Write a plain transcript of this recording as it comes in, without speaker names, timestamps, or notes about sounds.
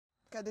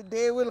'Cause the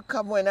day will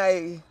come when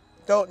I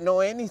don't know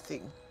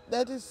anything.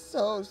 That is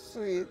so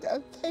sweet.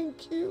 And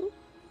thank you.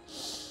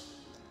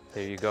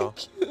 There you go.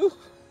 Thank you.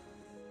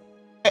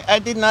 I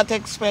did not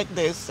expect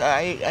this.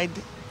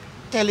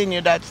 Telling you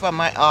that from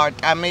my heart.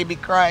 I may be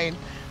crying,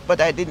 but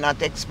I did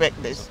not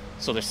expect this.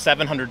 So there's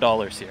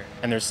 $700 here,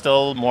 and there's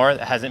still more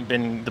that hasn't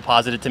been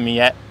deposited to me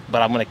yet,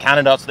 but I'm gonna count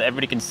it out so that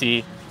everybody can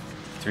see.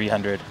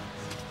 300,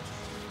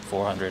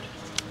 400,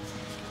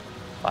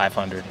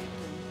 500.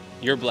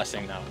 Your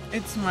blessing now.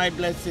 It's my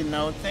blessing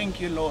now. Thank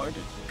you, Lord.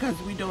 Because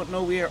we don't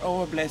know where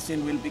our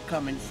blessing will be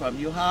coming from.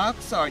 You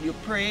ask or you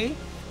pray,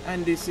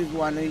 and this is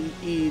one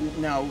He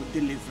now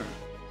deliver.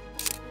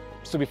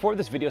 So before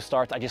this video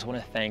starts, I just want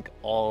to thank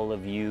all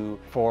of you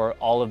for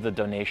all of the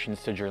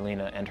donations to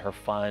Jerlina and her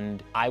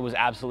fund. I was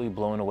absolutely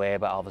blown away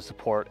by all the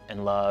support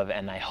and love,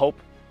 and I hope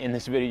in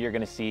this video you're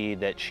going to see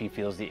that she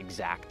feels the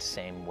exact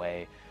same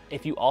way.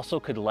 If you also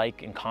could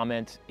like and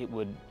comment, it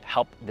would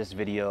help this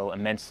video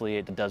immensely.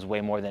 It does way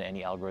more than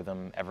any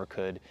algorithm ever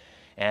could,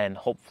 and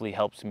hopefully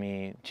helps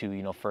me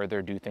to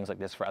further do things like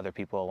this for other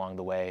people along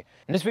the way.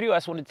 In this video, I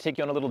just wanted to take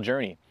you on a little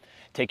journey.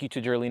 Take you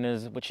to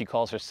Jerlina's, what she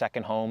calls her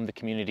second home, the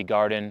community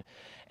garden,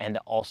 and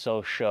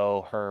also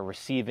show her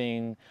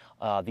receiving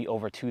the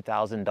over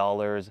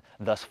 $2,000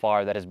 thus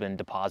far that has been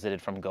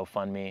deposited from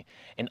GoFundMe,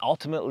 and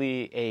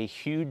ultimately a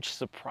huge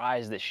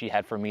surprise that she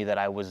had for me that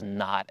I was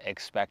not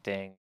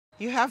expecting.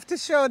 You have to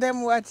show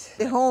them what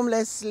the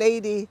homeless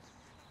lady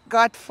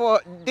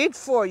did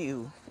for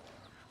you.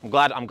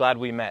 I'm glad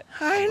we met.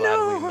 I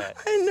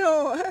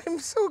know. I'm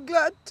so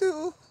glad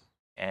too.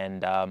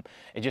 And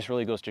it just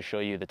really goes to show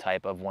you the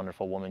type of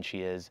wonderful woman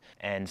she is,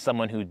 and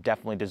someone who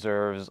definitely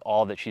deserves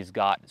all that she's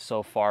got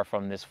so far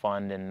from this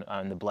fund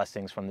and the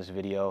blessings from this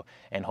video,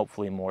 and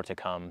hopefully more to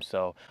come.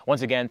 So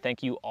once again,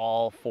 thank you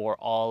all for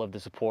all of the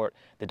support,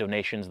 the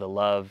donations, the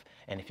love,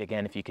 and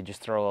if you could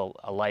just throw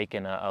a like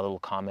and a little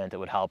comment, it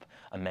would help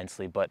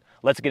immensely. But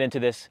let's get into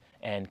this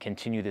and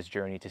continue this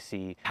journey to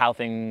see how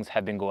things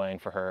have been going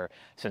for her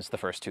since the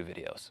first two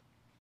videos.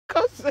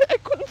 Because I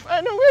couldn't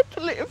find a way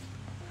to live.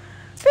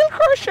 Still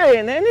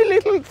crocheting, any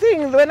little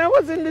things. When I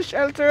was in the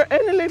shelter,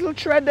 any little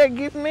thread they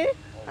give me,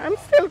 I'm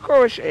still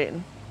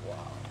crocheting.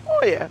 Wow.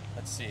 Oh yeah.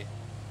 Let's see.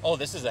 Oh,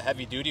 this is a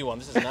heavy duty one.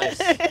 This is nice.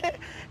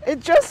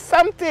 It's just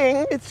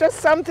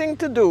something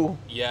to do.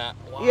 Yeah.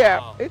 Wow.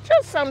 Yeah, it's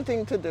just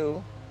something to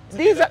do.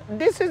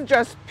 This is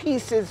just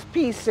pieces.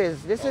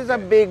 This is a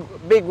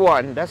big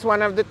one. That's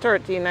one of the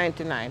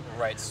 $13.99.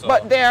 Right. So.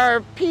 But there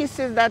are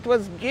pieces that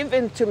was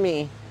given to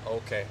me.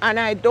 Okay. And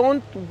I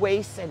don't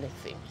waste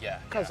anything. Yeah.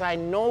 Because I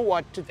know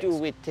what to do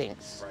with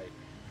things. Right.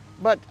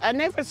 But I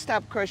never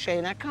stop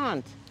crocheting. I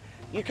can't.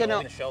 You can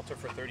in a shelter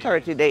for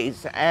 30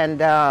 days.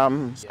 And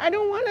I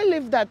don't want to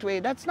live that way.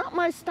 That's not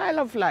my style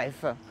of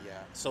life. Yeah.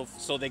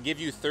 So they give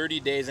you 30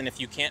 days, and if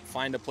you can't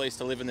find a place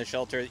to live in the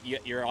shelter,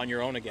 you're on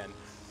your own again.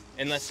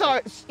 Unless.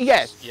 So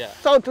yes. Yeah.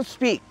 So to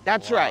speak.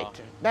 That's wow.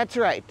 right. That's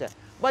right.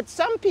 But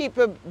some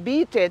people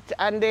beat it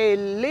and they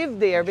live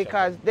there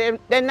because they're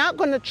not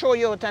going to throw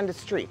you out on the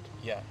street.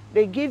 Yeah.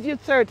 They give you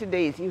 30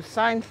 days. You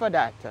sign for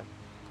that.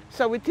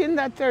 So within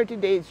that 30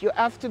 days, you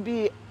have to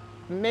be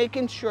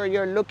making sure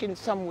you're looking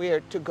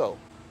somewhere to go.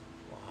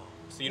 Wow.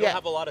 So you don't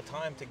have a lot of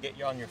time to get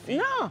you on your feet?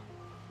 No.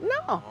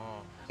 Oh.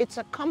 It's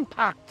a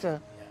compact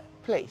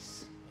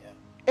place. Yeah.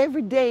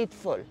 Every day it's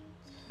full.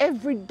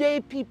 Every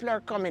day people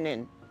are coming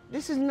in.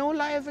 This is no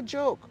lie of a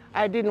joke.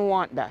 I didn't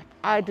want that.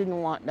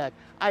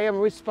 I am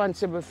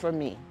responsible for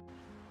me.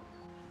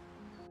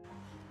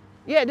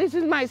 Yeah, this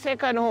is my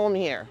second home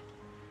here.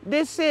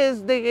 This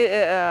is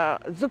the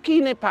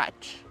zucchini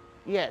patch.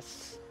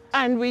 Yes.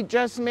 And we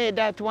just made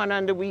that one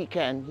on the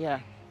weekend,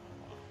 yeah.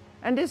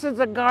 And this is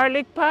a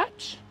garlic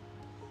patch.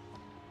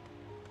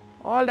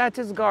 All that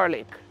is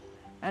garlic.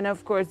 And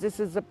of course, this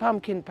is a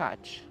pumpkin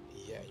patch.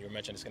 Yeah, you were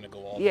mentioning it's going to go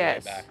all the way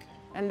back.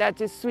 And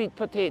that is sweet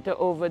potato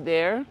over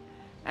there.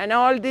 And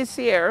all this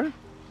here,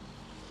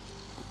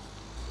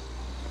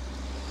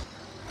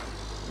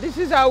 this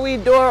is how we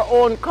do our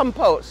own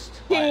compost.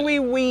 Thing we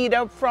weed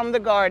up from the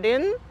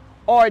garden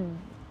or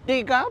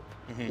dig up,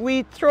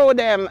 we throw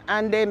them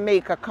and they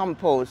make a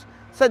compost.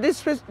 So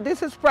this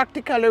is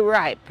practically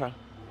ripe.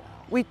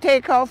 We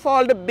take off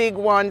all the big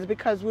ones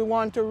because we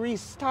want to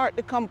restart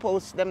the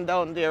compost them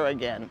down there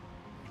again.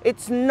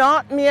 It's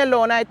not me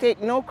alone. I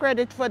take no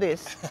credit for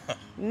this.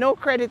 No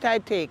credit I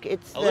take.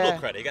 It's a little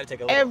credit. You got to take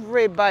a little.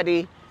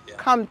 Everybody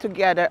come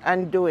together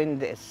and doing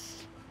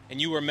this. And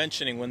you were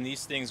mentioning when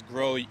these things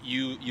grow,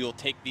 you'll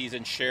take these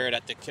and share it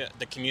at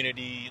the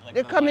community, like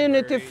the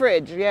community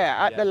fridge,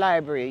 at the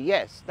library.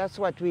 Yes, that's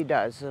what we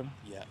does.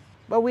 Yeah.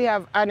 But we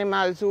have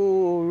animals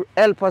who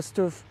help us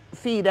to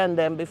feed on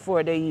them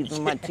before they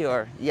even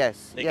mature.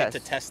 Yes. They get to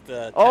test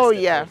the. Oh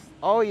yeah.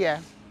 Oh yeah.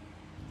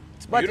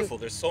 It's beautiful.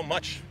 There's so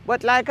much.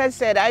 But like I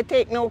said, I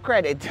take no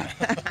credit.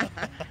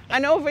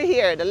 And over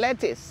here, the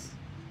lettuce.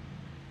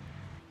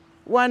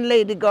 One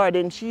lady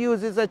garden, she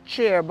uses a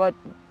chair, but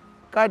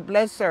God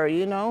bless her,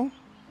 you know.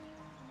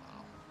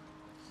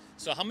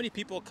 So how many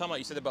people come out?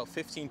 You said about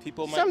 15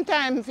 people.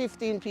 Sometimes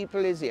 15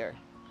 people is here.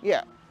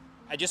 Yeah.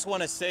 I just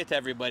want to say to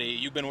everybody,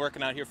 you've been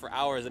working out here for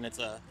hours, and it's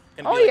gonna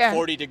Oh, be like yeah.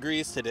 40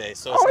 degrees today,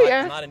 so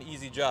it's not an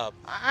easy job.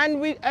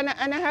 And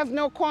I have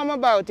no qualm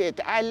about it.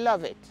 I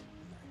love it.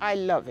 I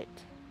love it.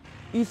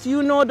 If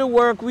you know the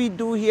work we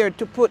do here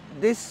to put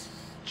these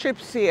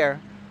chips here,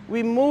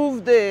 we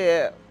move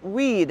the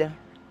weed,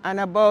 and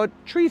about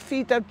 3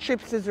 feet of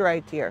chips is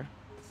right here.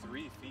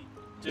 3 feet?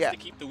 Just to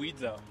keep the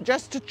weeds out?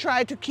 Just to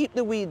try to keep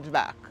the weeds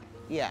back.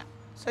 Yeah.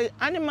 So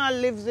animal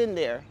lives in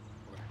there.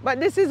 But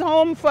this is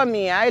home for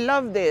me. I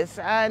love this.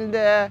 And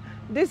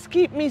this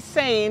keeps me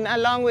sane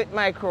along with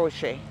my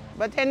crochet.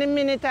 But any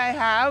minute I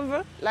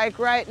have, like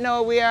right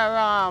now we are,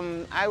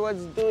 I was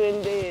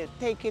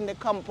taking the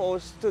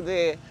compost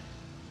to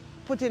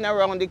putting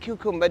around the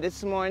cucumber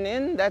this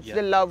morning. That's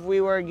the love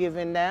we were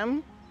giving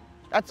them.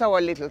 That's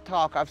our little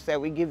talk I've said,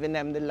 we're giving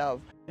them the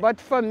love.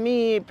 But for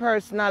me,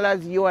 personal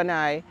as you and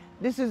I,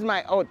 this is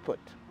my output.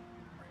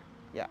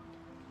 Yeah.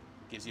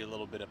 Gives you a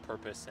little bit of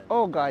purpose. And,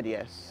 oh God,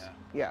 yes.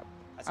 Yeah.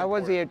 I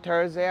was here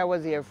Thursday, I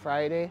was here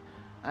Friday,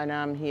 and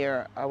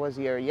I was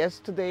here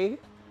yesterday.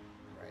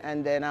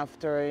 And then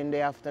in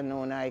the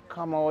afternoon, I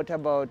come out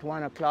about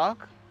 1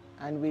 o'clock,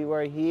 and we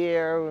were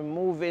here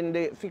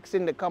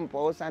fixing the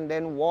compost, and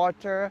then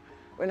water.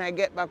 When I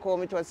get back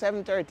home, it was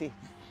 7:30.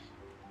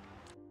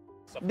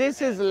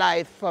 This is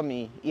life for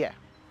me, yeah.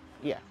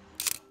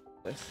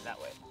 That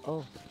way.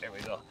 Oh, there we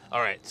go. All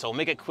right, so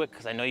make it quick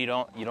because I know you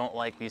don't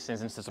like these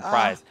things. It's a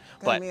surprise.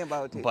 Tell me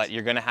about it. But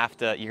you're gonna have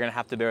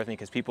to bear with me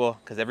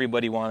because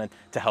everybody wanted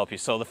to help you.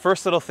 So the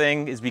first little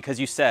thing is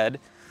because you said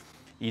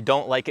you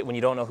don't like it when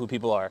you don't know who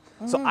people are.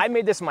 So I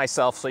made this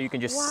myself so you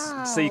can just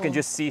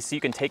see, so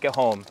you can take it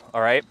home. All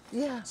right?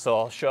 Yeah. So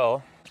I'll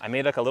show. I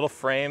made like a little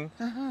frame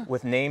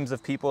with names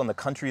of people and the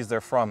countries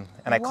they're from.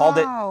 And I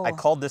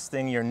called this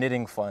thing your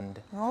knitting fund.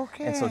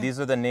 Okay. And so these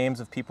are the names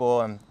of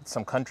people and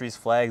some countries'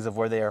 flags of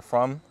where they are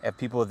from and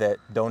people that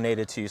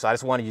donated to you. So I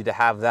just wanted you to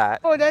have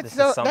that. Oh, that's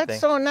so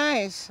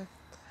nice.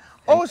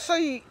 And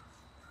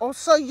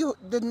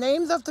the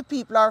names of the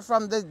people are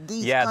from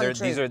these countries.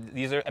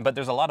 these are, but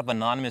there's a lot of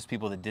anonymous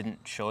people that didn't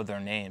show their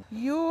name.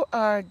 You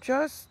are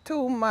just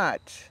too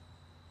much.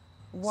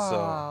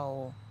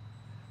 Wow.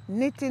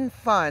 Knitting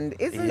fund,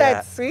 isn't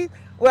that sweet?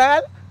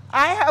 Well,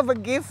 I have a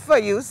gift for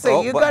you,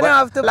 so you're gonna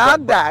have to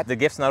log that. The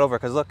gift's not over,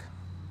 because look,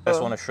 I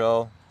just want to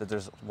show that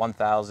there's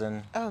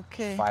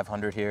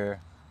 1,500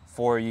 here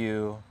for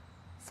you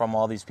from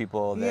all these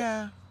people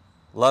that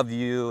love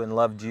you and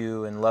loved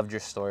your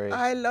story.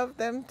 I love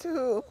them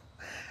too.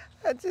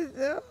 I just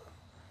know.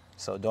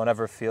 So don't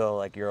ever feel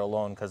like you're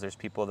alone, because there's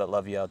people that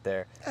love you out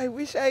there. I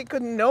wish I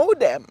could know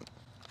them.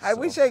 I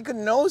wish I could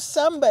know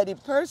somebody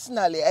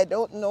personally. I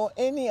don't know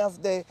any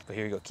of the... But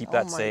here you go. Keep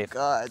that safe. Oh,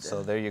 my God.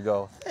 So there you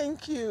go.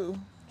 Thank you.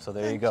 So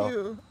there you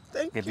go.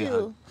 Thank Give you. You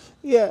a hug.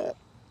 Yeah.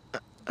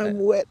 I'm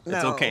wet now.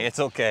 It's okay. It's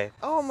okay.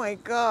 Oh, my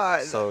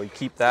God. So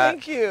keep that.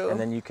 Thank you. And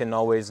then you can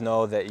always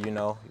know that,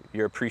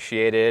 you're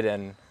appreciated,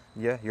 and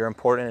you're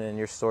important, and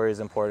your story is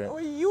important. Oh,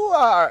 you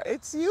are.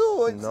 It's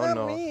you. It's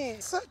not me.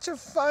 Such a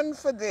fun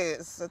for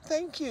this.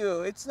 Thank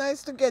you. It's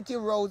nice to get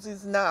your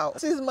roses now.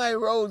 This is my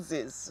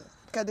roses.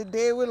 Because the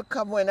day will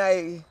come when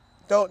I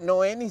don't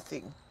know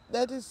anything.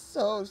 That is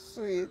so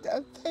sweet.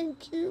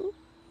 Thank you.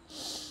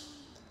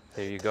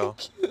 There you go.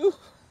 Thank you,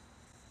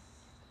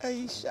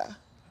 Aisha.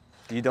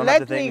 You don't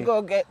have to thank me.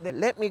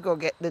 Let me go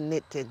get the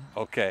knitting.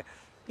 Okay.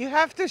 You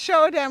have to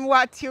show them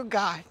what you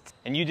got.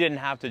 And you didn't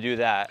have to do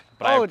that,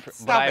 but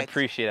I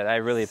appreciate it. I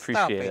really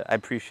appreciate it. I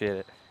appreciate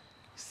it.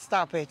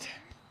 Stop it.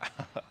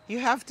 You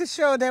have to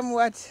show them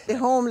what the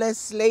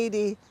homeless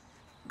lady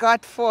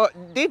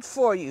did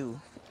for you.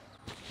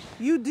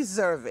 You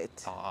deserve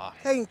it.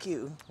 Thank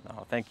you.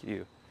 No, thank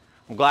you.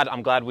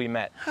 I'm glad we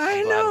met.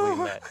 I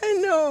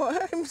know.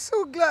 I'm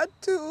so glad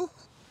too.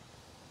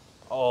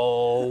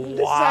 Oh,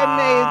 This I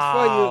made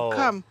for you.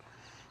 Come.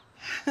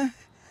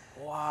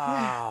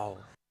 Wow.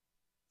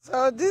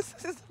 So this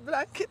is the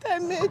blanket I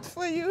made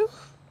for you.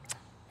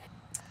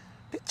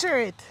 Picture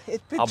it.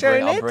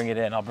 I'll bring it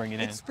in.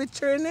 It's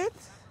picturing it.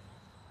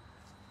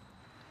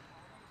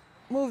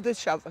 Move the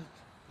shovel.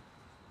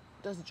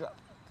 Just drop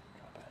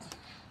it.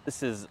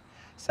 This is...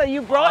 So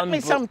you brought me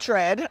some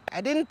thread. I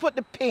didn't put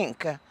the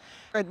pink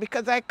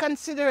because I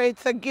consider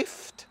it's a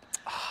gift.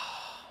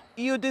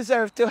 You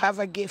deserve to have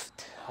a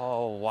gift.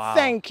 Oh, wow.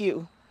 Thank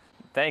you.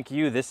 Thank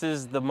you. This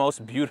is the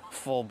most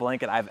beautiful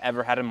blanket I've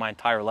ever had in my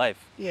entire life.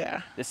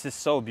 Yeah. This is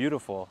so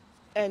beautiful.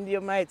 And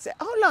you might say,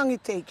 how long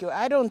it take you?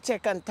 I don't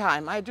check on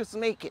time. I just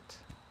make it.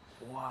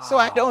 Wow. So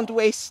I don't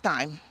waste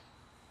time.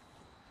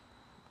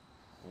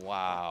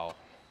 Wow.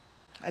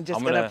 I'm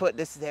just going to put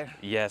this there.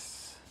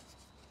 Yes.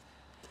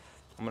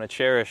 I'm going to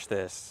cherish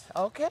this.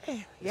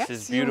 Okay. Yes,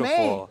 this is beautiful. You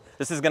may.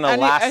 This is going to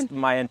last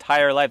my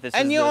entire life.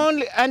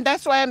 And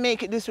that's why I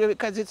make it this way,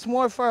 because it's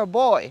more for a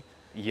boy.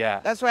 Yeah.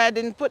 That's why I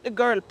didn't put the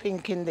girl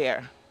pink in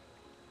there.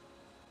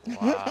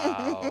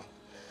 Wow.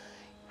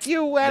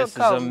 You're welcome. This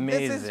is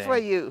amazing. This is for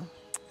you.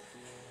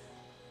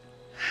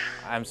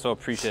 I'm so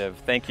appreciative.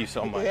 Thank you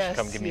so much. Yes,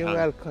 Come give me a you're hug.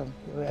 welcome.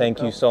 You're welcome.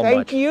 Thank you so much.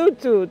 Thank you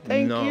too.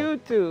 Thank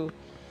you too.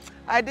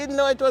 I didn't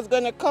know it was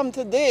going to come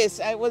to this.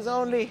 I was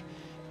only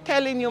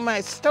telling you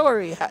my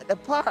story at the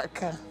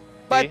park.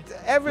 But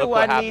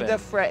everyone needs a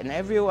friend.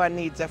 Everyone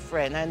needs a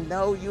friend. And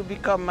now you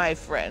become my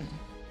friend.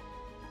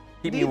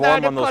 Keep me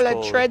warm on those These are the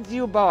colored threads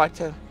you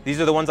bought. These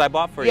are the ones I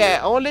bought for you?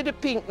 Yeah, only the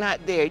pink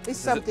not there. It's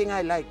something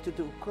I like to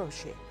do,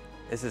 crochet.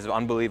 This is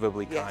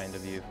unbelievably kind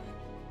of you.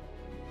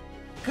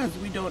 Because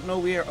we don't know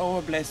where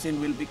our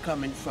blessing will be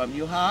coming from.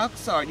 You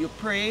ask or you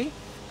pray,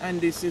 and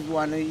this is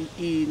one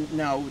he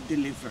now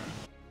deliver.